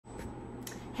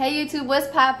Hey YouTube, what's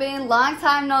poppin'? Long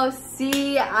time no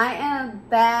see. I am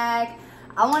back.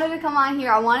 I wanted to come on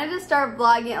here. I wanted to start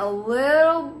vlogging a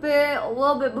little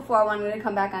bit before I wanted to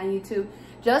come back on YouTube.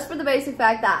 Just for the basic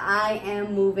fact that I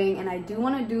am moving and I do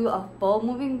want to do a full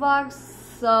moving vlog.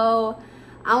 So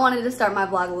I wanted to start my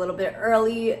vlog a little bit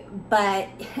early, but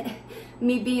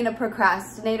me being a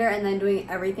procrastinator and then doing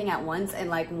everything at once in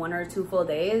like 1 or 2 full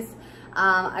days,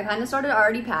 I kind of started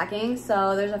already packing.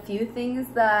 So there's a few things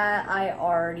that I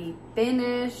already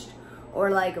finished or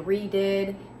like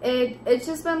redid. It's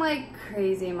just been like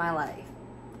crazy in my life.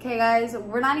 Okay guys,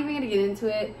 we're not even gonna get into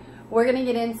it. We're gonna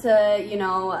get into, you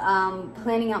know,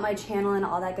 planning out my channel and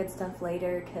all that good stuff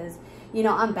later, because, you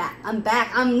know, I'm back.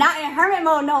 I'm not in hermit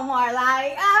mode no more.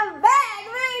 Like, I'm back,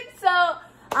 man. So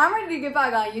I'm ready to get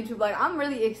back on YouTube. Like, I'm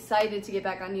really excited to get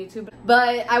back on YouTube.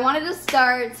 But I wanted to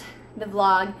start the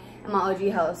vlog in my OG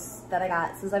house that I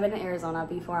got since I've been in Arizona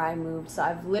before I moved. So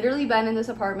I've literally been in this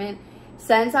apartment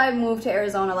since I moved to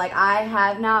Arizona. Like, I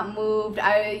have not moved.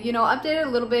 I, you know, updated a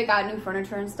little bit, got new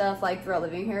furniture and stuff like throughout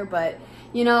living here, but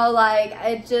you know, like,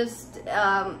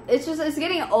 it's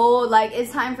getting old. Like,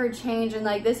 it's time for change, and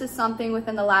like, this is something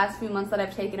within the last few months that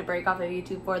I've taken a break off of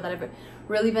YouTube for, that I've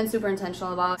really been super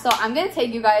intentional about. So I'm gonna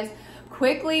take you guys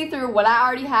quickly through what I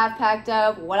already have packed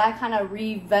up, what I kind of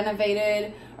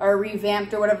renovated or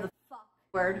revamped or whatever the fuck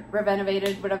word,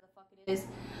 renovated, whatever the fuck it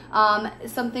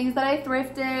is. Some things that I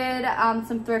thrifted,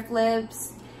 some thrift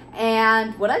flips,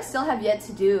 and what I still have yet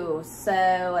to do. So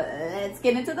let's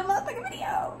get into the motherfucking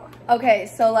video. Okay,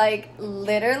 so like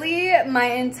literally my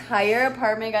entire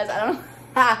apartment, guys,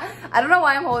 I don't know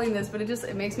why I'm holding this, but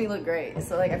it makes me look great.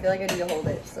 So like I feel like I need to hold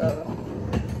it.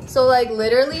 So like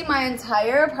literally my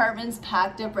entire apartment's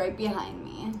packed up right behind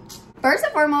me. First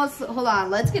and foremost, hold on,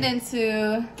 let's get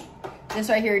into this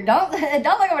right here. Don't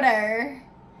look over there.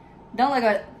 Don't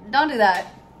do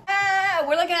that. Ah,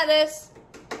 we're looking at this.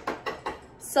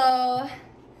 So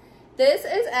this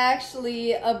is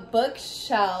actually a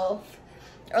bookshelf,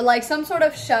 or like some sort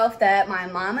of shelf that my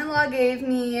mom-in-law gave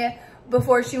me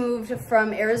before she moved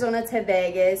from Arizona to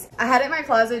Vegas. I had it in my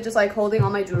closet just like holding all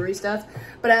my jewelry stuff,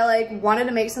 but I like wanted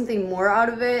to make something more out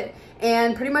of it.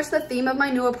 And pretty much the theme of my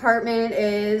new apartment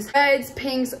is reds,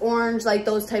 pinks, orange, like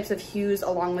those types of hues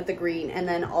along with the green. And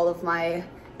then all of my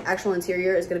actual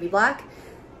interior is gonna be black.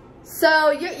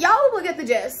 So y'all will get the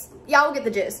gist. Y'all will get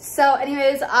the gist. So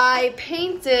anyways, I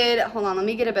painted, hold on, let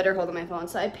me get a better hold of my phone.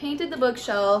 So I painted the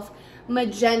bookshelf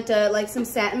magenta, like some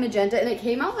satin magenta, and it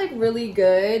came out like really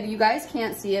good. You guys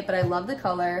can't see it, but I love the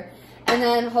color. And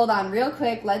then hold on real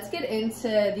quick, let's get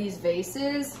into these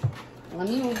vases. Let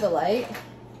me move the light.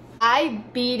 I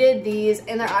beaded these,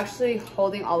 and they're actually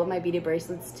holding all of my beaded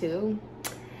bracelets too.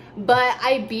 But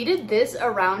I beaded this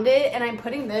around it, and I'm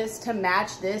putting this to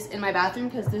match this in my bathroom,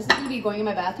 because this is gonna be going in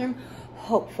my bathroom,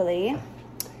 hopefully.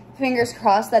 Fingers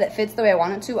crossed that it fits the way I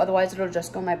want it to, otherwise it'll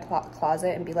just go in my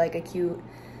closet and be like a cute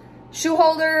shoe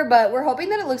holder, but we're hoping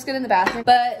that it looks good in the bathroom.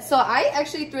 But so I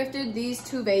actually thrifted these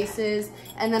 2 vases,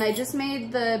 and then I just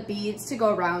made the beads to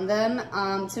go around them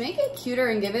to make it cuter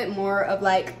and give it more of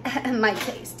like my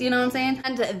taste, you know what I'm saying?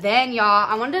 And then y'all,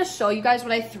 I wanted to show you guys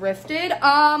what I thrifted.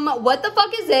 What the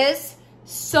fuck is this?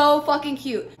 So fucking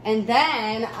cute. And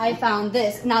then I found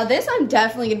this. Now this I'm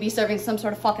definitely gonna be serving some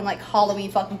sort of fucking like Halloween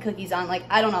fucking cookies on, like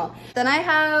I don't know. Then I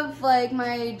have like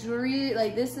my jewelry,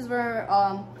 like this is where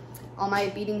all my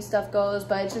beading stuff goes,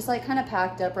 but it's just like kind of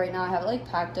packed up right now. I have it like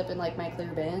packed up in like my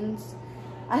clear bins.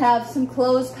 I have some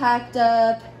clothes packed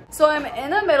up. So I'm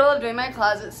in the middle of doing my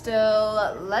closet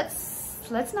still.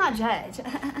 Let's not judge.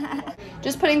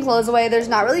 Just putting clothes away. There's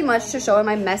not really much to show in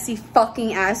my messy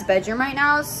fucking ass bedroom right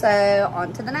now, so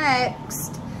on to the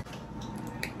next.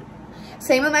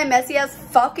 Same with my messy ass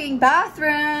fucking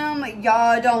bathroom.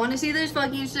 Y'all don't want to see this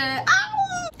fucking shit.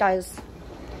 Ow! Guys,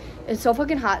 it's so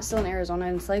fucking hot still in Arizona,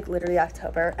 and it's like literally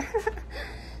October.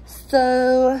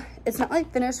 So it's not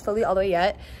like finished fully all the way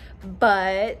yet,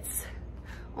 but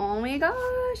oh my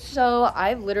gosh. So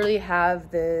I literally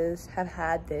have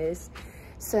had this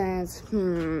since,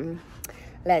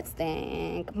 let's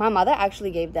think. My mother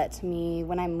actually gave that to me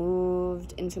when I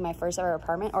moved into my first ever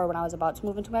apartment, or when I was about to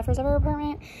move into my first ever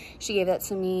apartment. She gave that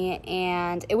to me,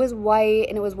 and it was white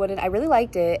and it was wooden. I really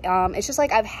liked it. It's just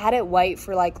like I've had it white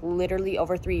for like literally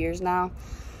over 3 years now,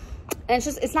 and it's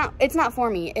just it's not for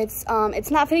me. It's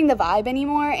not fitting the vibe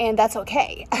anymore, and that's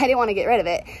okay. I didn't want to get rid of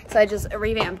it, so I just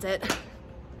revamped it.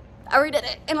 I redid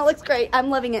it, and it looks great. I'm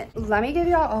loving it. Let me give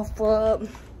y'all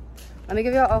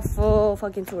a full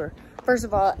fucking tour. First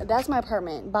of all, that's my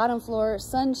apartment. Bottom floor,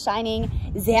 sun shining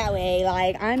that way.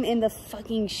 Like, I'm in the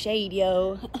fucking shade,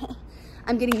 yo.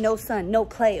 I'm getting no sun, no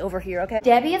play over here, okay?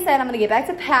 That being said, I'm gonna get back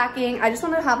to packing. I just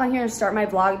wanted to hop on here and start my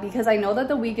vlog because I know that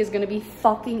the week is gonna be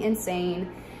fucking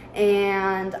insane.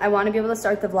 And I want to be able to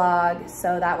start the vlog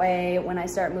so that way when I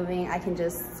start moving, I can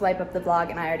just swipe up the vlog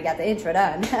and I already got the intro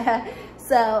done.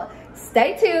 So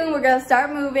stay tuned, we're gonna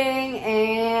start moving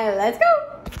and let's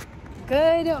go.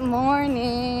 Good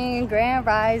morning, grand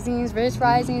risings, rich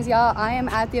risings, y'all. I am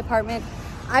at the apartment.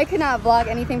 I could not vlog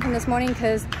anything from this morning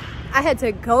because I had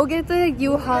to go get the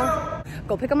U-Haul,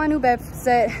 go pick up my new bed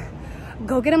set,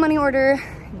 go get a money order,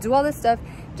 do all this stuff.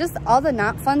 Just all the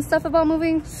not fun stuff about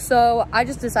moving. So I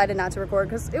just decided not to record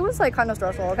because it was like kind of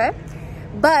stressful, okay?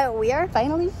 But we are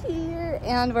finally here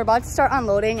and we're about to start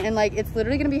unloading and like it's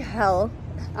literally gonna be hell.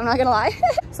 I'm not gonna lie.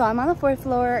 So I'm on the 4th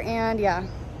floor and yeah.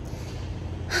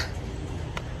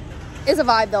 It's a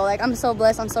vibe though. Like I'm so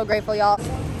blessed, I'm so grateful, y'all.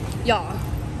 Y'all,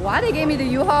 why they gave me the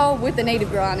U-Haul with the native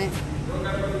girl on it?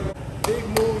 Big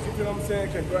moves, you feel what I'm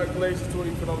saying? Congratulations to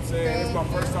you, feel what I'm saying? It's my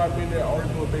first time being there,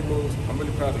 already doing big moves. I'm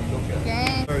really proud of you, no cap.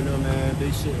 Dang. I know, man,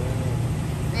 big shit right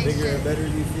now. Bigger and better,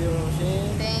 you feel what I'm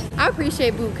saying? Dang. I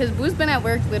appreciate Boo because Boo's been at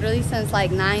work literally since like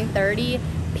 9:30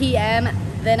 p.m.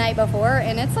 the night before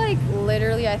and it's like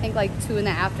literally I think like 2 in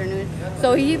the afternoon.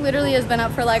 So he literally has been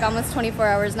up for like almost 24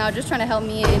 hours now just trying to help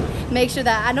me and make sure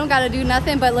that I don't gotta do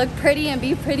nothing but look pretty and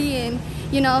be pretty and,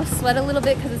 you know, sweat a little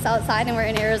bit because it's outside and we're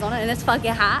in Arizona and it's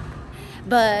fucking hot.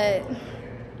 But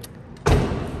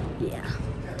yeah,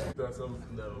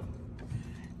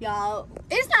 y'all,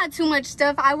 it's not too much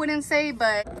stuff I wouldn't say,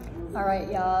 but all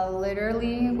right, y'all,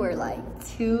 literally we're like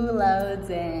 2 loads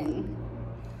in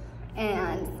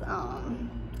and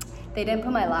they didn't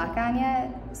put my lock on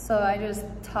yet, so I just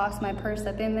tossed my purse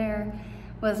up in there.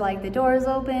 Was like, the door's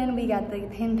open, we got the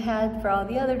pin pad for all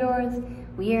the other doors,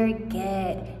 we're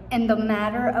good. In the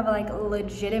matter of like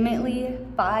legitimately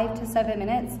 5 to 7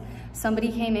 minutes,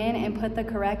 somebody came in and put the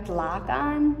correct lock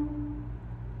on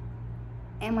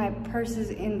and my purse is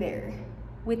in there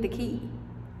with the key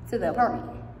to the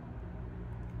apartment.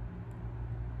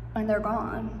 And they're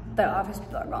gone. The office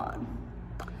people are gone.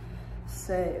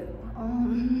 So,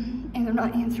 and they're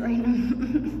not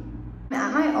answering.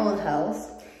 At my old house,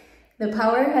 the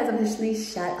power has officially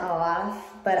shut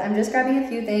off, but I'm just grabbing a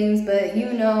few things, but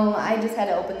you know, I just had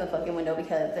to open the fucking window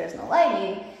because there's no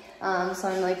lighting. So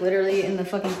I'm like literally in the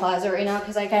fucking closet right now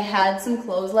because like I had some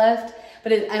clothes left,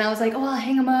 but and I was like, oh, I'll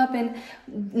hang them up, and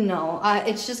no,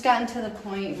 it's just gotten to the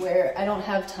point where I don't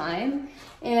have time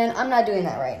and I'm not doing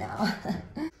that right now.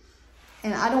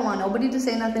 And I don't want nobody to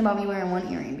say nothing about me wearing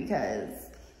one earring because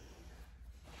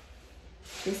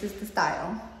this is the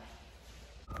style.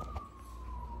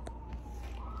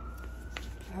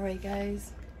 All right,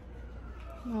 guys.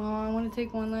 Oh, I want to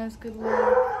take one last good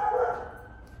look.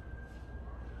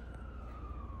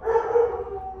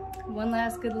 One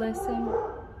last good listen.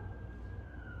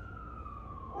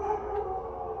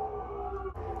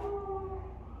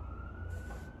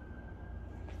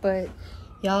 But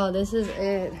y'all, this is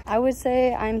it. I would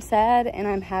say I'm sad and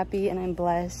I'm happy and I'm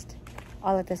blessed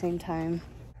all at the same time.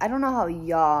 I don't know how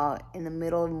y'all in the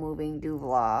middle of moving do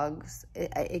vlogs.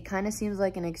 It kind of seems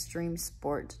like an extreme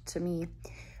sport to me.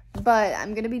 But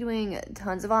I'm going to be doing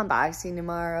tons of unboxing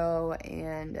tomorrow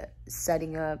and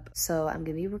setting up. So I'm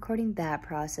going to be recording that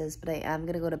process. But I am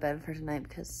going to go to bed for tonight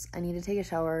because I need to take a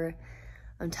shower.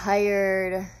 I'm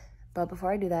tired. But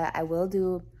before I do that, I will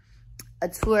do a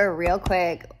tour real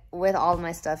quick with all of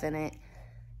my stuff in it.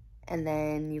 And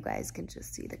then you guys can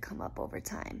just see the come up over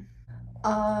time.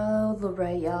 All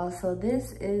right, y'all. So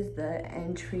this is the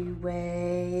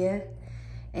entryway.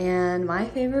 And my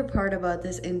favorite part about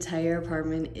this entire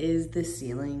apartment is the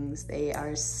ceilings. They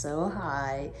are so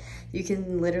high. You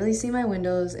can literally see my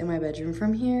windows in my bedroom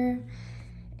from here.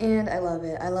 And I love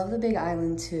it. I love the big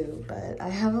island too, but I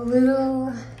have a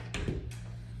little,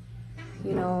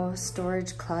 you know,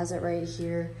 storage closet right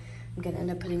here. I'm gonna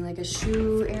end up putting like a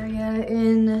shoe area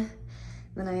in.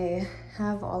 Then I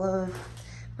have all of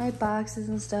my boxes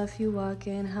and stuff. You walk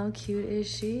in, how cute is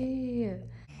she?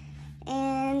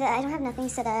 And I don't have nothing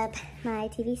set up. My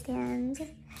TV stand.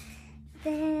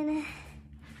 Then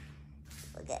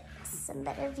we'll get some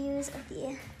better views of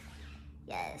the,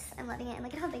 yes, I'm loving it. And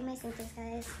look at how big my sink is,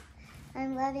 guys.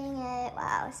 I'm loving it.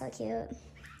 Wow, so cute.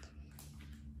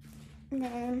 And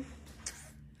then,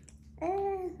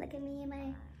 look at me and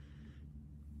my,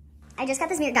 I just got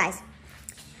this mirror, guys.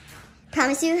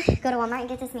 Promise you, go to Walmart and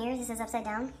get this mirror. This is upside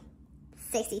down.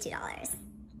 $62.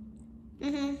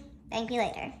 Thank me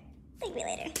later. Thank me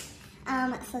later.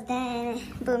 So then,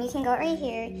 boom, you can go right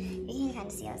here. You can kind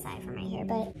of see outside from right here,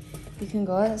 but you can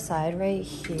go outside right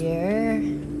here.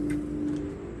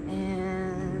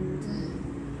 And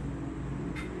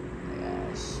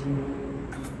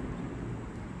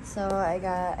So I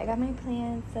got my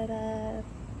plants set up.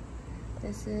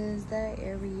 This is the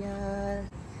area.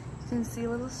 You can see a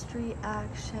little street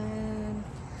action.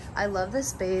 I love this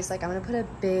space. Like, I'm gonna put a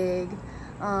big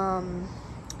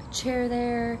chair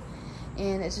there,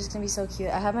 and it's just gonna be so cute.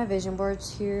 I have my vision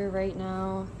boards here right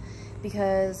now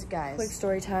because, guys, quick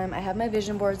story time. I have my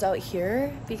vision boards out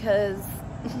here because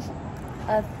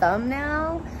a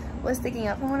thumbnail was sticking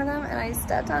up from one of them, and I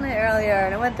stepped on it earlier,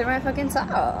 and it went through my fucking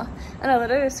toe, and I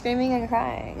literally was screaming and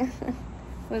crying.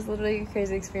 It was literally a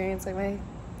crazy experience. Like, my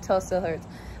toe still hurts,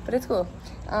 but it's cool.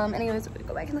 Anyways, we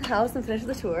go back in the house and finish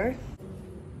the tour.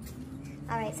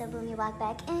 All right, so boom, you walk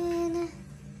back in,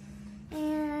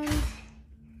 and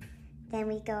then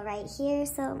we go right here.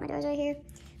 So my door's right here.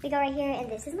 We go right here, and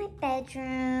this is my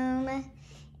bedroom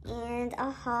and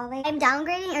a hallway. I'm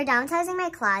downgrading or downsizing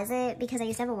my closet because I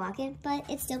used to have a walk-in, but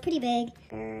it's still pretty big.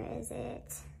 Where is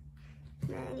it?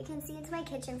 And you can see it's my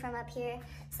kitchen from up here.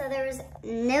 So there was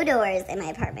no doors in my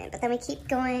apartment, but then we keep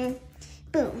going.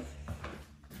 Boom.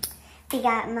 We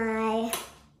got my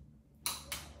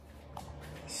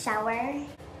shower.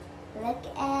 Look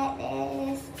at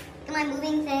this. Look at my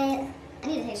moving thing. I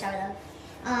need to take a shower though.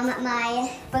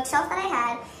 My bookshelf that I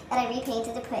had that I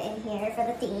repainted to put in here for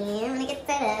the theme when it gets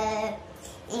set up.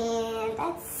 And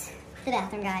that's the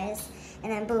bathroom, guys.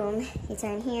 And then boom, you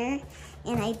turn here.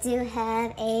 And I do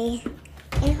have a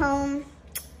in-home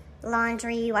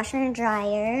laundry washer and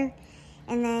dryer.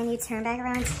 And then you turn back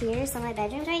around here. So my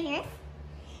bedroom's right here.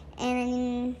 And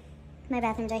then my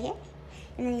bathroom's right here.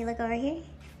 And then you look over here.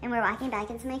 And we're walking back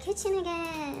into my kitchen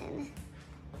again.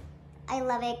 I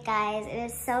love it, guys. It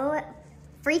is so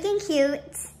freaking cute.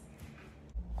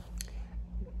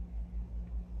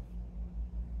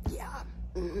 Yeah,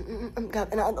 I'm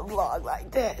coming on the vlog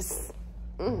like this.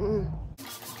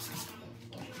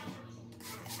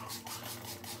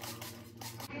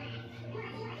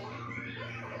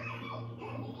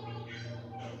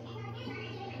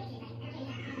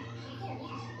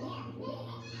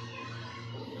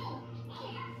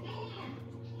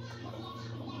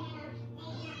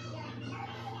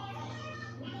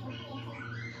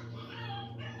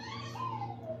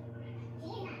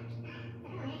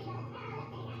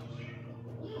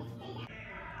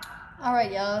 All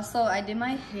right, y'all, so I did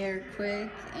my hair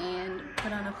quick and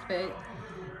put on a fit.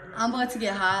 I'm about to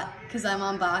get hot because I'm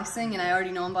unboxing, and I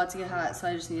already know I'm about to get hot, so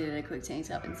I just needed a quick tank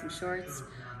top and some shorts.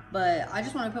 But I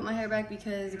just want to put my hair back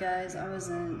because, guys, I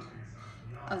wasn't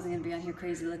gonna be on here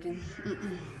crazy looking.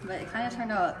 But it kind of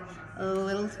turned out a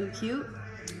little too cute,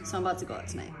 so I'm about to go out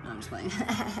tonight. No, I'm just playing.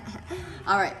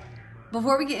 All right,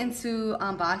 before we get into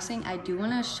unboxing, I do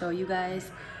want to show you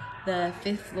guys the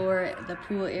 5th floor, the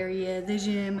pool area, the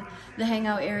gym, the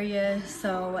hangout area.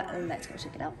 So let's go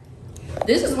check it out.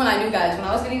 This is when I knew, guys, when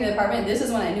I was getting to the apartment, this is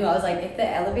when I knew. I was like, if the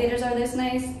elevators are this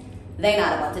nice, they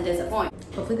not about to disappoint.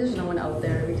 Hopefully there's no one out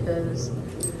there because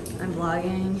I'm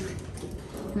vlogging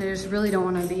and I just really don't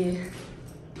want to be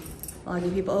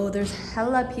vlogging people. Oh, there's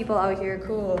hella people out here,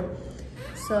 cool.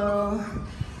 So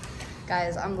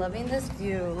guys, I'm loving this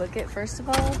view. Look at, first of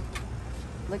all,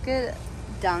 look at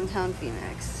downtown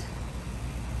Phoenix.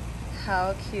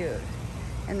 How cute.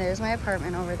 And there's my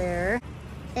apartment over there.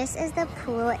 This is the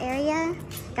pool area.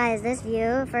 Guys, this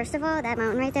view, first of all, that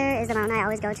mountain right there is the mountain I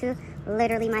always go to.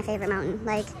 Literally my favorite mountain.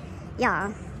 Like,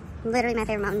 y'all, literally my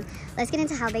favorite mountain. Let's get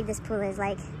into how big this pool is.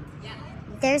 Like,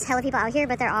 there's hella people out here,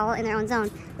 but they're all in their own zone.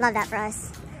 Love that for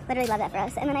us. Literally love that for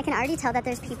us. And then I can already tell that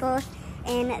there's people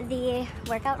in the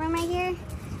workout room right here.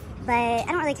 But I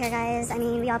don't really care, guys. I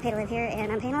mean, we all pay to live here,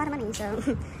 and I'm paying a lot of money, so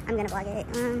I'm gonna vlog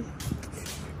it.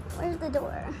 Where's the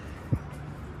door?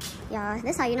 Y'all,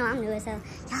 this is how you know I'm new as hell.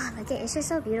 Y'all, look, it's just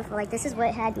so beautiful. Like, this is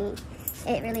what had me.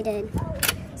 It really did.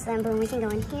 So then, boom, we can go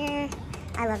in here.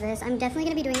 I love this. I'm definitely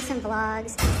gonna be doing some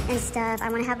vlogs and stuff. I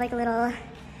wanna have like a little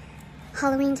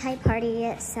Halloween type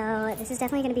party. So this is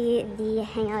definitely gonna be the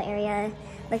hangout area.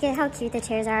 Look at how cute the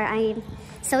chairs are. I'm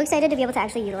so excited to be able to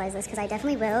actually utilize this because I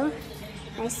definitely will.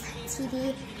 Nice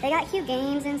TV. They got cute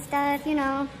games and stuff, you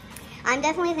know. I'm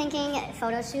definitely thinking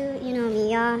photo shoot, you know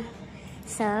me, y'all.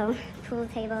 So, pool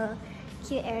table,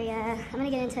 cute area. I'm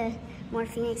gonna get into more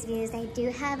Phoenix views. They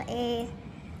do have a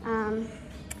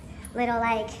little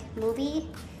like movie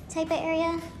type of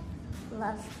area.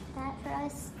 Love that for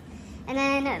us. And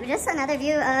then just another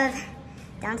view of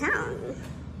downtown.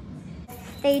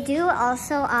 They do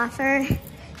also offer,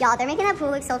 y'all, they're making that pool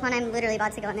look so fun. I'm literally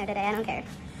about to go in there today, I don't care.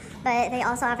 But they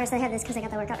also offer, so they have this because I got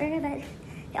the workout area, but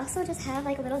they also just have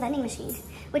like a little vending machine,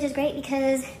 which is great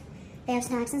because they have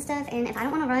snacks and stuff. And if I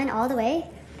don't want to run all the way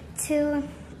to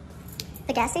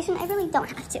the gas station, I really don't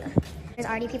have to. There's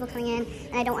already people coming in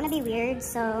and I don't want to be weird.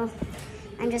 So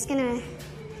I'm just gonna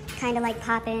kind of like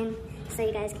pop in so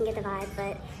you guys can get the vibe,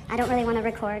 but I don't really want to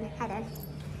record. Hi there.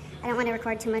 I don't want to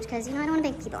record too much because, you know, I don't want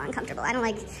to make people uncomfortable. I don't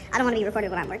want to be recorded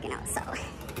when I'm working out, so.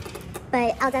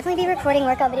 But I'll definitely be recording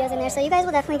workout videos in there, so you guys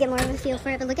will definitely get more of a feel for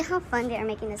it. But look at how fun they are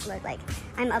making this look like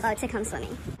I'm about to come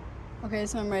swimming. Okay,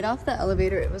 so I'm right off the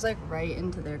elevator. It was like right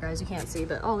into there, guys. You can't see,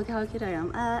 but oh, look how cute I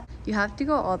am. You have to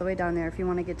go all the way down there if you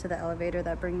want to get to the elevator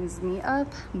that brings me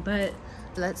up. But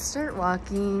let's start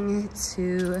walking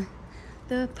to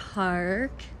the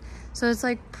park. So it's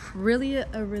like really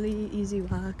a really easy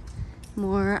walk.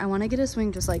 I want to get a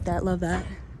swing just like that. Love that.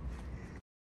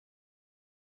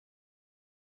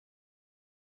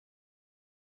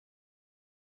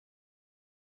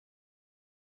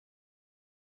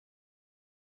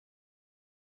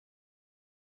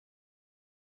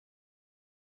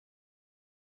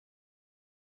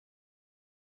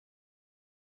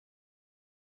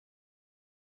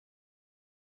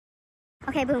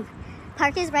 Okay, boom.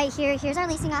 Park is right here. Here's our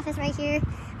leasing office right here.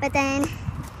 But then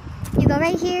you go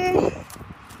right here.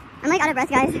 I'm like out of breath,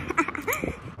 guys. I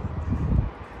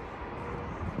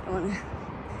don't want to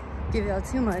give y'all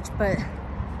too much, but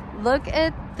look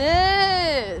at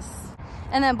this.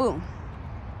 And then boom,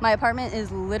 my apartment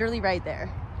is literally right there.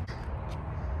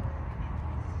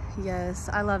 Yes,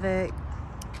 I love it.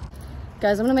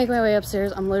 Guys, I'm gonna make my way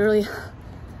upstairs. I'm literally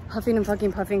huffing and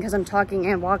fucking puffing because I'm talking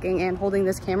and walking and holding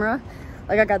this camera.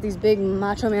 Like I got these big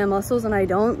macho man muscles and I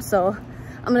don't. So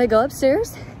I'm gonna go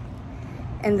upstairs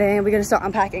and then we're gonna start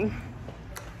unpacking.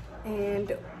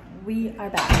 And we are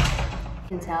back.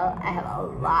 You can tell I have a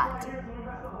lot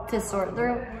to sort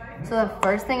through. So the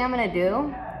first thing I'm gonna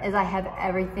do is I have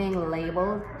everything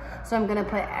labeled. So I'm gonna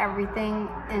put everything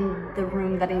in the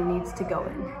room that it needs to go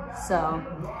in. So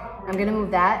I'm gonna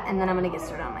move that and then I'm gonna get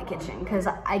started on my kitchen because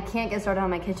I can't get started on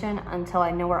my kitchen until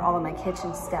I know where all of my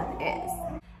kitchen stuff is.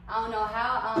 I don't know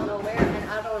how, I don't know where, and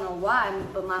I don't know why,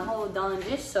 but my whole Dawn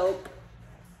dish soap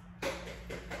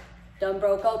done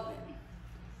broke open.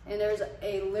 And there's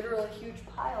a literal huge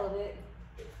pile of it.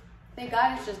 Thank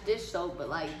God it's just dish soap, but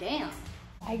like, damn.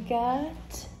 I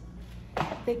got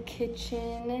the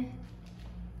kitchen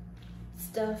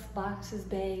stuff, boxes,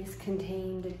 bags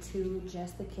contained to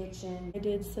just the kitchen. I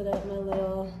did set up my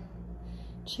little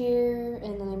chair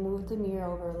and then I moved the mirror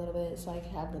over a little bit so I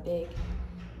could have the big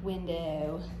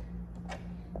window.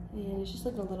 And it's just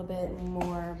like a little bit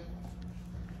more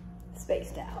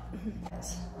spaced out.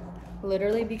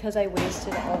 Literally because I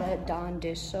wasted all that Dawn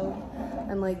dish soap,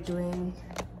 I'm like doing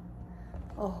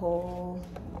a whole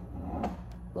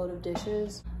load of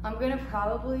dishes. I'm gonna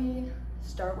probably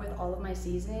start with all of my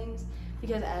seasonings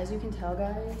because as you can tell,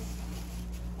 guys,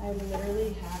 I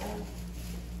literally have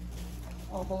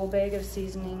a whole bag of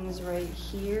seasonings right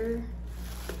here,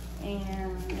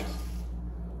 and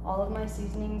all of my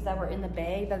seasonings that were in the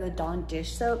bag that the Dawn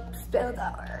dish soap spilled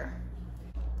out.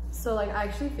 So like I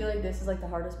actually feel like this is like the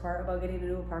hardest part about getting a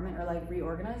new apartment or like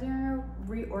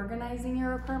reorganizing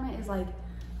your apartment is like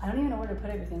I don't even know where to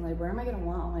put everything. Like where am I gonna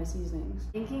want all my seasonings?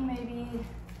 Thinking maybe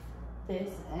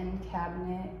this end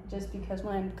cabinet, just because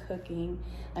when I'm cooking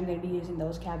I'm gonna be using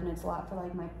those cabinets a lot for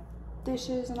like my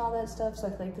dishes and all that stuff. So I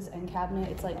feel like this end cabinet,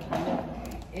 it's like kind of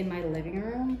in my living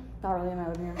room, not really in my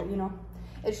living room, but you know,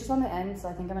 it's just on the end. So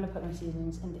I think I'm gonna put my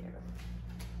seasonings in there.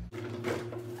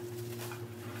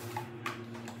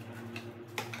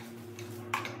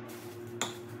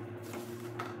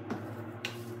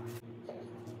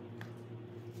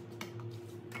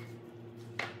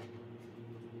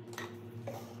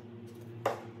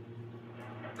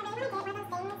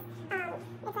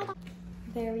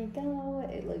 There we go.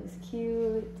 It looks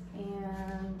cute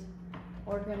and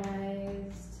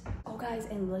organized. Oh guys,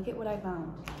 and look at what I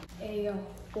found. A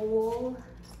whole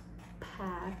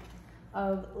pack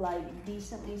of like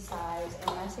decently sized,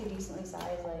 and when I say decently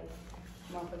sized, like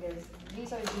motherfuckers,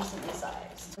 these are decently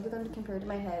sized. Look at them compared to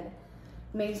my head.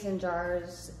 Mason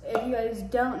jars. If you guys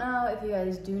don't know, if you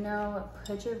guys do know,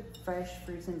 put your fresh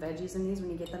fruits and veggies in these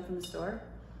when you get them from the store.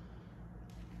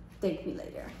 Thank me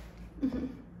later.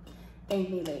 Thank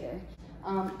me later.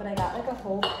 But I got like a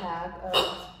whole pack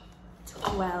of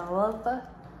 12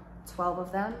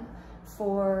 of them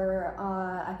for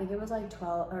I think it was like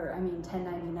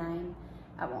 $10.99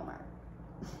 at Walmart.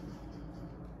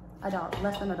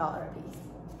 Less than $1 a piece.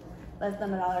 Less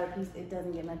than $1 a piece. It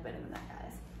doesn't get much better than that,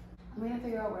 guys. I'm gonna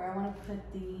figure out where I want to put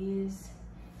these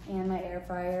and my air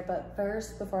fryer, but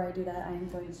first, before I do that, I am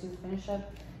going to finish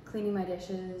up cleaning my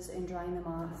dishes and drying them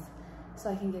off so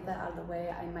I can get that out of the way.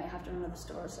 I might have to run to the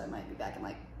store, so I might be back in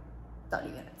like 30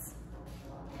 minutes.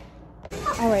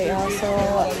 All right, y'all, so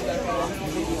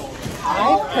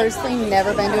I've personally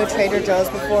never been to a Trader Joe's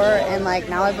before, and like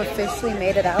now I've officially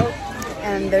made it out.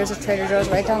 and there's a Trader Joe's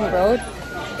right down the road.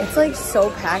 It's like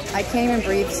so packed, I can't even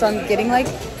breathe. So I'm getting like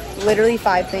literally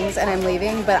 5 things and I'm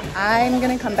leaving, but I'm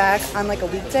gonna come back on like a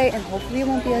weekday and hopefully it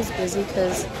won't be as busy,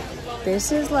 because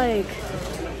this is like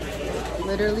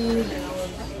literally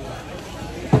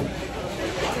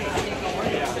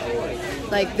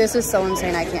like, this is so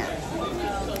insane, I can't.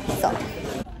 So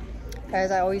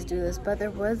guys, I always do this, but there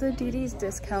was a DD's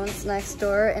Discounts next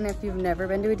door, and if you've never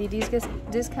been to a DD's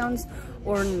Discounts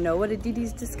or know what a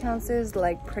DD's Discounts is,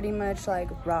 like pretty much like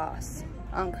Ross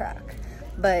on crack,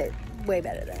 but way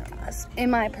better than Ross in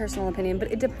my personal opinion.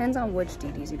 But it depends on which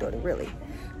DD's you go to, really,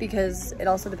 because it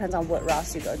also depends on what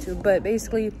Ross you go to. But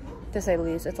basically, to say the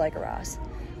least, it's like a Ross.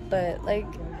 But like,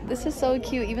 this is so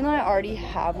cute, even though I already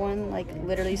have one like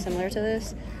literally similar to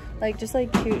this. Like, just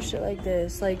like cute shit like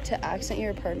this, like to accent your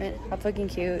apartment. How fucking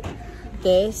cute.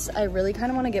 This I really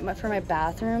kind of want to get for my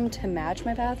bathroom, to match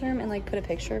my bathroom, and like put a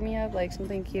picture of me up, like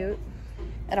something cute.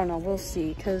 I don't know, we'll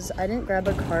see, because I didn't grab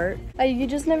a cart. You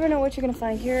just never know what you're gonna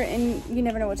find here, and you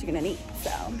never know what you're gonna need. So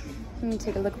let me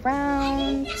take a look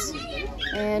around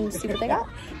and see what they got.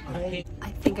 I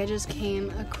think I just came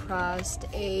across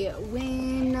a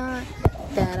win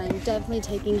that I'm definitely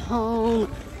taking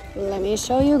home. Let me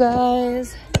show you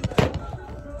guys.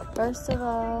 First of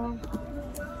all,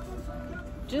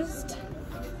 just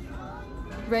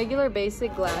regular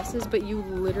basic glasses, but you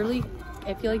literally,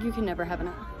 I feel like you can never have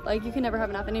enough. Like, you can never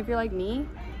have enough. And if you're like me,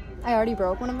 I already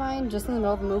broke one of mine just in the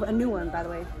middle of a move. A new one, by the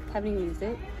way. Haven't even used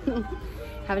it.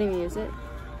 Haven't even used it.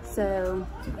 So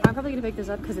I'm probably gonna pick this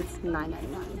up because it's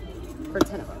 $9.99 for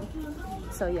 10 of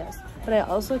them. So yes. But I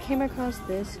also came across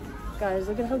this. Guys,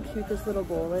 look at how cute this little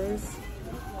bowl is.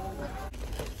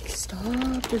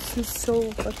 Stop, this is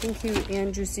so fucking cute.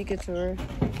 And Juicy Couture.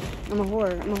 I'm a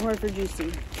whore for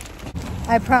Juicy.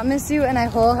 I promise you, and I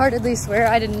wholeheartedly swear,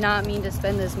 I did not mean to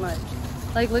spend this much.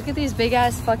 Like, look at these big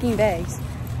ass fucking bags.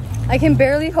 I can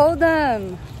barely hold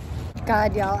them.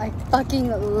 God, y'all, I fucking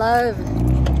love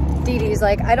DD's.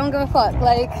 Like, I don't give a fuck.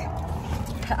 Like,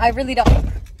 I really don't.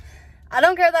 I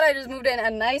don't care that I just moved in a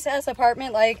nice ass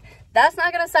apartment. Like, that's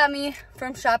not gonna stop me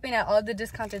from shopping at all the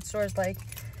discounted stores. Like,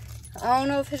 I don't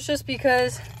know if it's just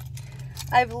because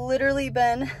I've literally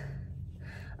been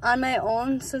on my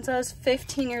own since I was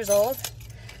 15 years old.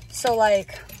 So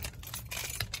like,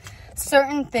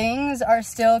 certain things are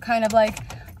still kind of like,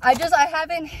 I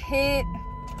haven't hit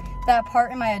that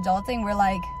part in my adulting where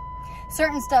like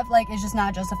certain stuff like is just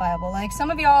not justifiable. Like, some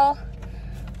of y'all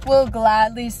will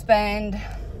gladly spend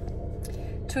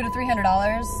 $200 to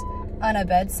 $300 on a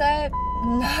bed set.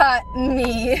 Not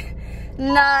me.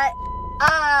 Not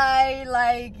I.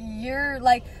 Like, you're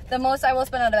like, the most I will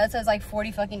spend on a bed set is like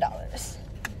 $40 fucking.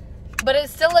 But it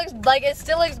still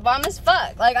looks bomb as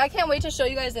fuck. Like, I can't wait to show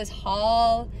you guys this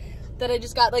haul that I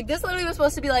just got. Like, this literally was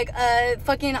supposed to be like a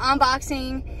fucking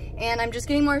unboxing, and I'm just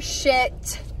getting more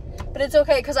shit. But it's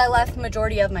okay, because I left the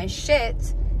majority of my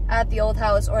shit at the old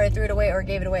house, or I threw it away or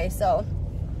gave it away. So,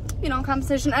 you know,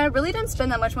 compensation. I really didn't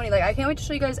spend that much money. Like, I can't wait to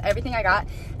show you guys everything I got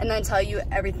and then tell you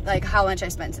like how much I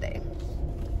spent today.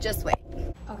 Just wait.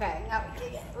 Okay,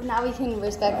 now we can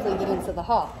respectfully get into the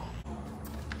haul.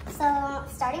 So,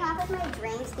 starting off with my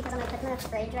drinks, because I'm going to put them in the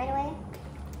fridge right away.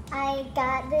 I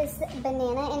got this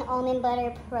banana and almond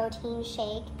butter protein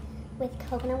shake with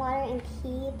coconut water and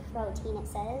pea protein, it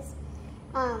says.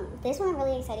 This one I'm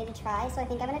really excited to try, so I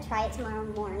think I'm going to try it tomorrow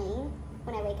morning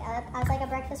when I wake up as like a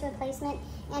breakfast replacement,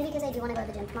 and because I do want to go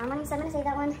to the gym tomorrow morning, so I'm going to save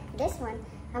that one. This one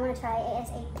I want to try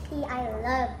ASAP. I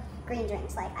love green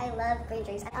drinks. Like, I love green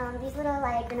drinks. These little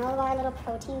like granola bar little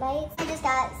protein bites. I just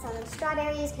got some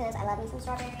strawberries because I love me some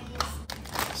strawberries.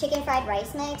 Chicken fried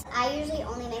rice mix. I usually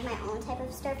only make my own type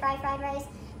of stir-fry fried rice,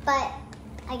 but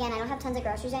again, I don't have tons of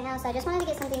groceries right now, so I just wanted to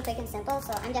get something quick and simple,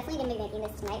 so I'm definitely gonna be making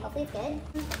this tonight. Hopefully it's good.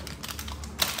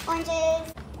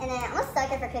 Oranges. And then I'm a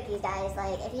sucker for cookies, guys.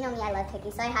 Like, if you know me, I love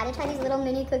cookies, so I had to try these little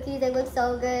mini cookies. They look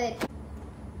so good.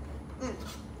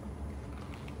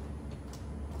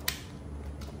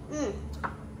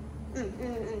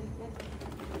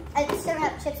 I'm serving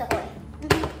up Chips Ahoy.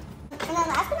 And then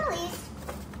last but not least,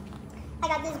 I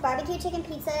got this barbecue chicken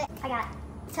pizza. I got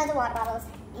tons of water bottles,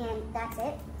 and that's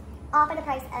it. All for the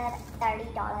price of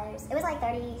 $30. It was like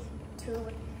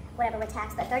 $32, whatever with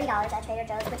tax, but $30 at Trader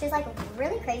Joe's, which is like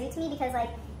really crazy to me, because like,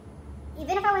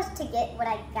 even if I was to get what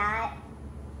I got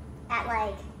at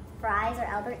like Fry's or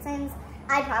Albertsons,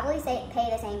 I'd probably pay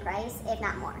the same price, if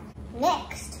not more.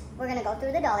 Next, we're gonna go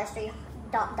through the Dollar Tree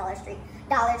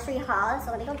haul.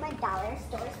 So let me go with my dollar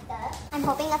store stuff. I'm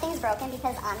hoping nothing's broken,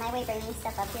 because on my way bringing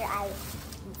stuff up here, I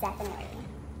definitely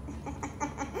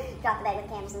drop the bag with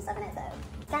cameras and stuff in it, so.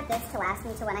 Got this to last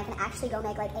me to when I can actually go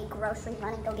make like a grocery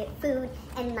run and go get food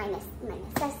and my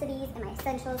necessities and my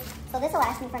essentials. So this will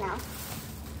last me for now.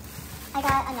 I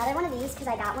got another one of these because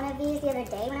I got one of these the other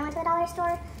day when I went to the dollar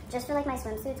store just for like my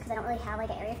swimsuits because I don't really have like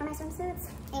an area for my swimsuits.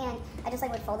 And I just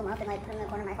like would fold them up and like put them in the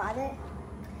corner of my closet.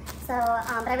 So,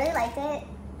 but I really liked it,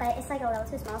 but it's like a little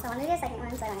too small. So I wanted to get a second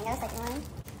one, so I went and got a second one.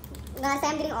 When I say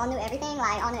I'm getting all new everything,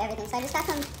 like all new everything. So I just got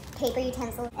some paper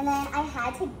utensils. And then I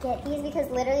had to get these because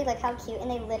literally look how cute,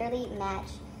 and they literally match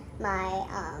my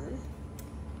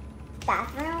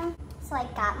bathroom. So I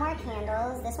got more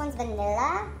candles. This one's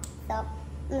vanilla. So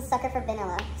I'm a sucker for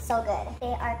vanilla. So good.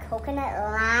 They are coconut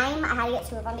lime. I had to get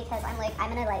 2 of them because I'm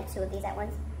gonna light 2 of these at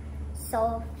once.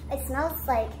 So it smells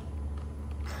like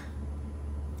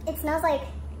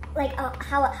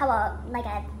how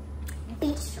a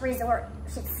beach resort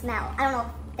should smell. I don't know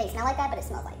if they smell like that, but it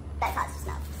smells like that's how it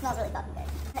smells. It smells really fucking good.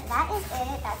 But that is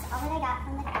it. That's all that I got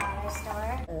from the dollar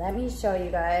store. Let me show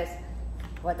you guys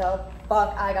what the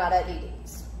fuck I got at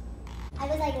DD's. I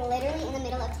was like literally in the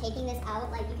middle of taking this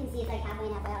out. Like you can see it's like halfway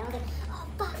and halfway out. And I was like, oh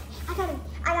fuck,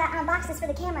 I gotta unbox this for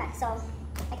the camera. So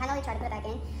I kind of like tried to put it back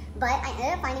in. But I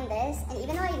ended up finding this, and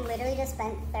even though I literally just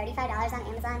spent $35 on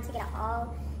Amazon to get an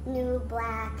all new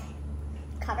black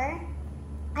cover,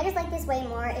 I just like this way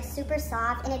more. It's super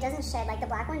soft and it doesn't shed. Like the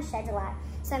black one sheds a lot.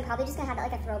 So I'm probably just gonna have it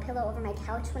like a throw pillow over my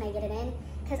couch when I get it in,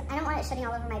 because I don't want it shedding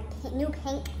all over my new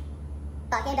pink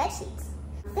fucking bed sheets.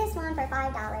 This one for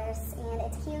 $5 and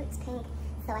it's cute, it's pink.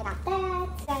 So I got that.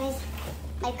 Guys,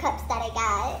 my cups that I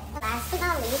got. Last but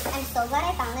not least, I'm so glad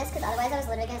I found this because otherwise I was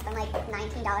literally gonna spend like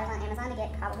 $19 on Amazon to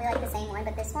get probably like the same one,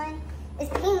 but this one is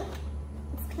pink.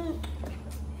 It's pink.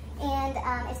 And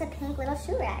it's a pink little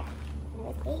shoe rack. And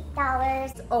it was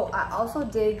 $8. Oh, I also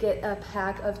did get a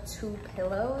pack of 2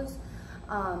 pillows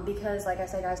because like I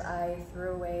said guys, I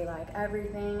threw away like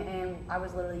everything and I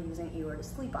was literally using Eeyore to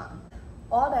sleep on.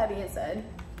 All that being said,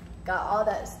 got all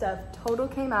that stuff, total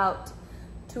came out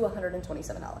to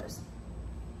 $127.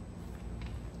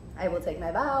 I will take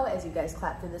my bow as you guys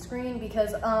clap through the screen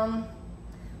because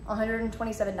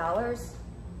 $127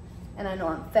 and I know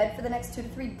I'm fed for the next 2 to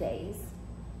 3 days.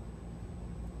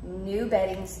 New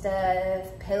bedding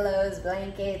stuff, pillows,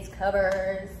 blankets,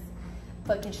 covers,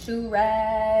 fucking shoe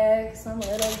racks, some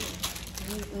little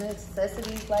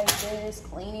necessities like this,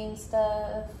 cleaning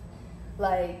stuff.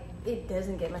 Like, it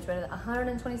doesn't get much better than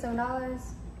 $127.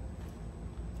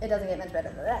 It doesn't get much better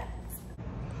than that.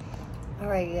 All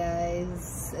right,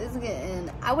 guys, it's getting,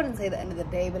 I wouldn't say the end of the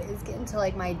day, but it's getting to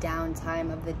like my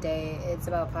downtime of the day. It's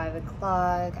about 5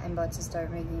 o'clock. I'm about to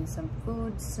start making some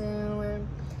food soon.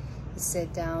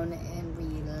 Sit down and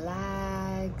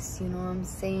relax, you know what I'm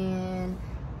saying?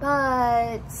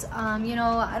 But, you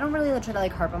know, I don't really try to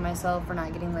like harp on myself for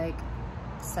not getting like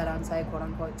set on site, quote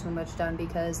unquote, too much done,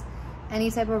 because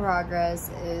any type of progress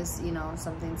is, you know,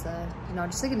 something to, you know,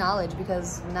 just like acknowledge,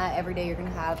 because not every day you're gonna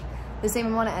have the same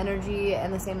amount of energy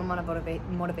and the same amount of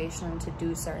motivation to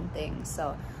do certain things.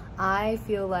 So I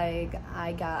feel like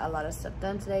I got a lot of stuff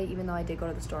done today, even though I did go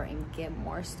to the store and get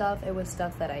more stuff. It was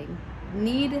stuff that I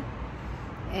need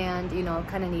and, you know,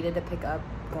 kind of needed to pick up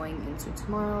going into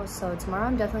tomorrow. So tomorrow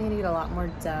I'm definitely gonna get a lot more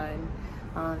done.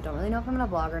 Don't really know if I'm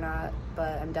gonna vlog or not,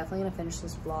 but I'm definitely gonna finish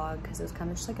this vlog because it was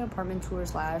kind of just like an apartment tour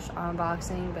slash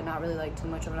unboxing, but not really like too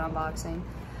much of an unboxing.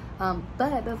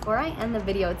 But before I end the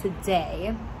video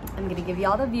today, I'm gonna give you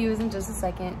all the views in just a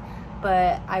second,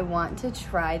 but I want to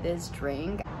try this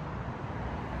drink.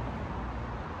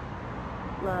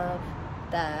 Love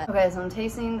that. Okay, so I'm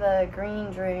tasting the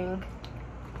green drink.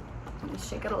 Let me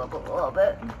shake it a little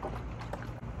bit.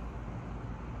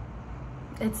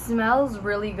 It smells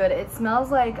really good. It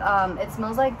smells like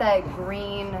that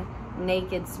green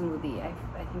naked smoothie. I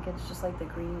think it's just like the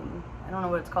green, I don't know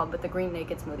what it's called, but the green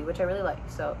naked smoothie, which I really like.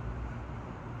 So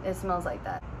it smells like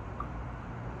that.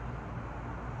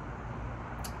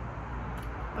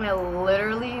 And it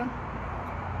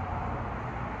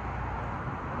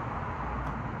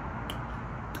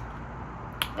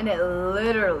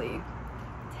literally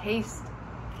tastes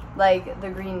like the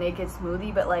green naked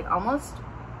smoothie, but like almost,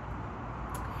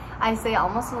 I say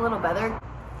almost a little better.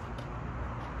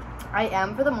 I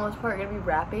am for the most part gonna be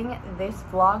wrapping this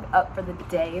vlog up for the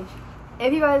day.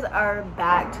 If you guys are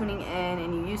back tuning in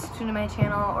and you used to tune in my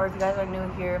channel, or if you guys are new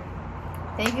here,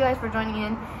 thank you guys for joining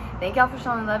in. Thank y'all for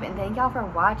showing love, and thank y'all for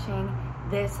watching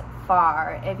this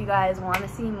far. If you guys want to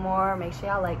see more, make sure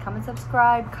y'all like, comment,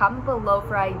 subscribe, comment below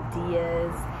for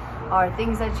ideas or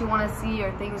things that you want to see,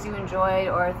 or things you enjoyed,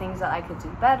 or things that I could do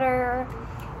better.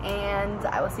 And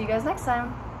I will see you guys next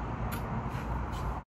time.